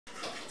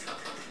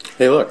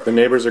Hey look, the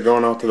neighbors are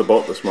going out to the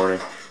boat this morning.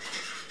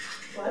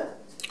 What?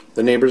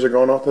 The neighbors are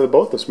going out to the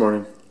boat this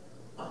morning.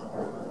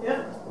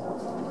 Yeah.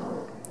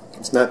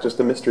 It's not just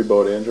a mystery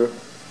boat, Andrew.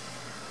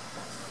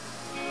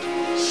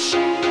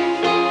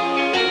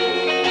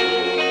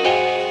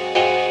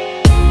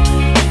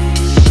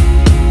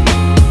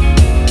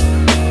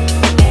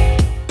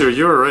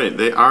 You were right,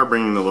 they are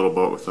bringing the little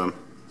boat with them.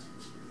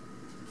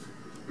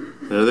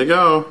 There they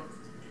go.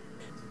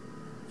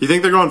 You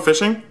think they're going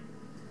fishing?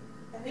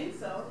 I think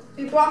so.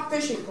 We brought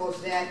fishing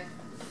poles, Dad.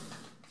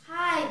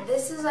 Hi,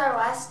 this is our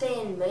last day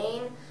in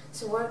Maine,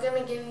 so we're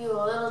going to give you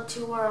a little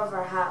tour of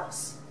our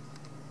house.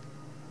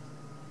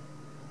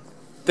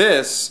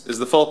 This is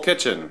the full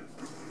kitchen.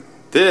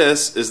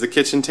 This is the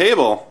kitchen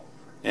table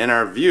and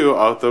our view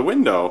out the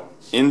window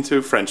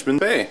into Frenchman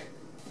Bay.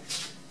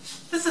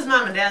 This is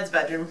Mom and Dad's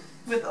bedroom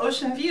with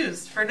ocean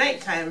views for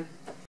nighttime.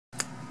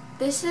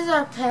 This is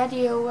our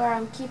patio where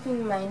I'm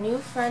keeping my new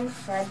friend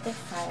Fred the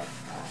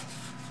Firefly.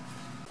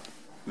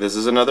 This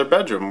is another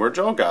bedroom where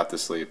Joel got to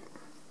sleep.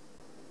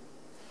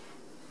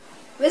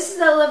 This is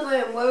the living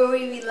room where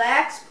we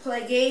relax,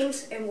 play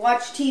games, and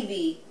watch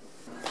TV.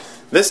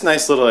 This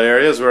nice little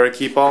area is where I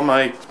keep all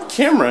my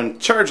camera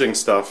and charging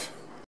stuff.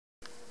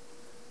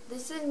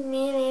 This is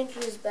me and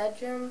Andrew's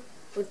bedroom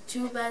with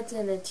 2 beds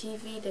and a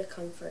TV to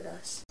comfort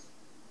us.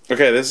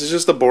 Okay, this is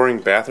just a boring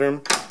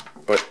bathroom,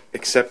 but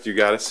except you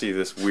gotta see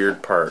this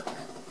weird part.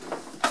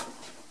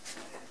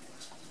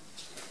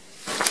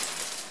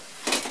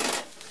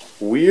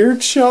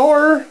 Weird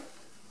shower?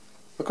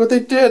 Look what they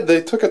did.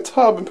 They took a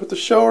tub and put the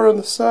shower on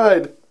the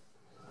side.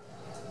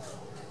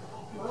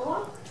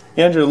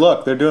 Andrew,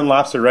 look, they're doing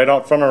lobster right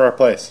out front of our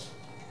place.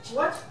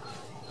 What?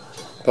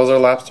 Those are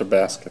lobster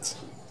baskets.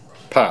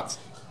 Pots.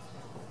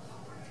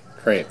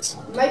 Crates.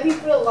 Might be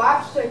for the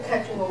lobster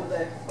catching over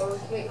there. Or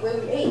where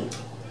we ate.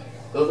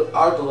 Those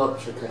are the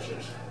lobster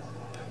catchers.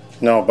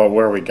 No, but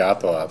where we got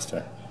the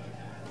lobster.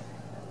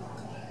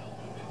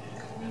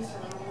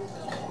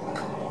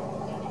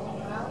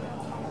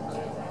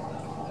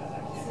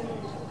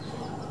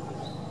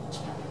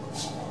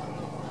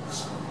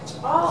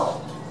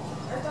 Oh,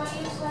 I thought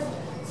you said...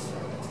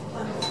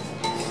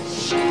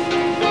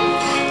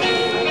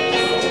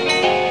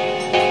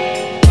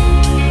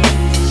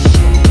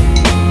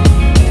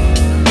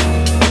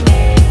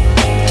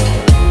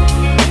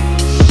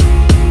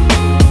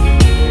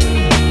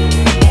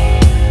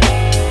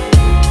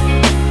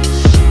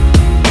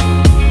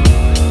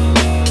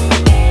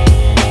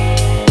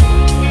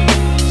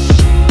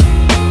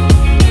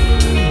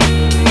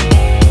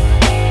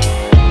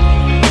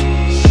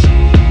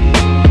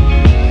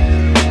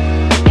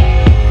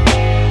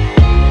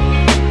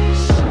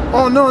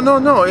 Oh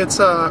no! It's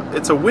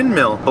a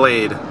windmill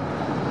blade.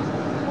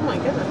 Oh my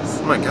goodness.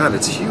 Oh my god,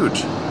 it's huge.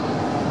 It's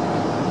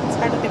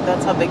hard to think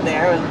that's how big they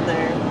are when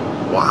they're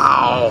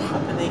Wow.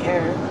 up in the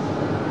air.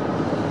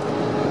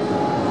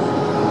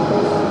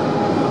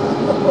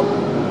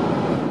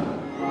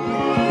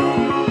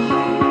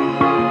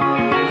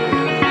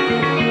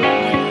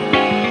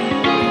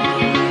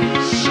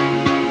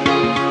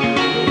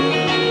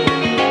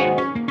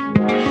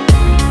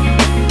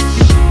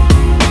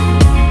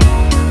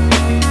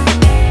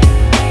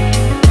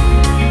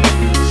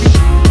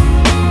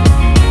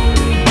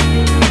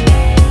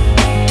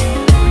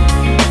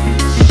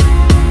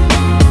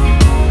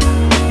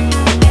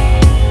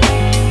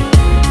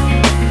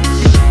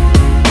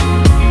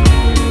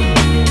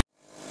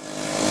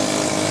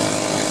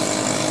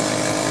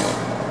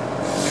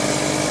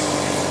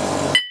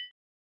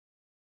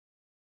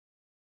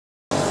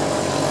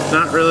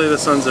 Not really the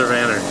Sons of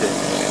Anarchy.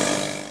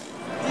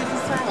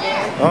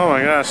 Oh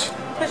my gosh.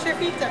 Push your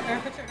feet up there.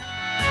 Put your...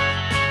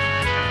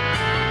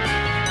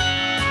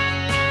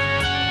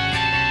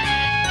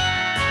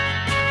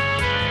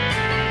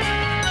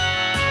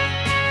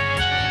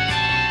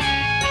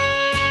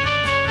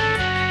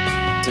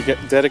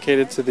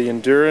 Dedicated to the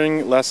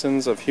enduring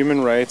lessons of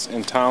human rights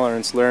and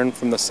tolerance learned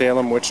from the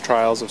Salem witch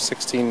trials of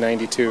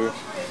 1692.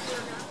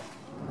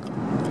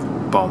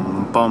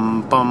 Bum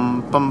bum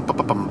bum bum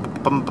bum bum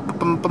bum bum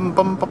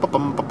bum bum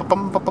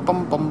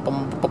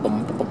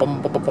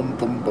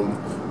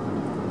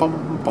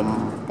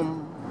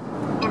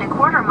In a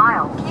quarter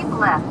mile, keep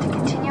left to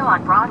continue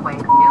on Broadway,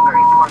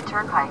 Newburyport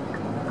Turnpike.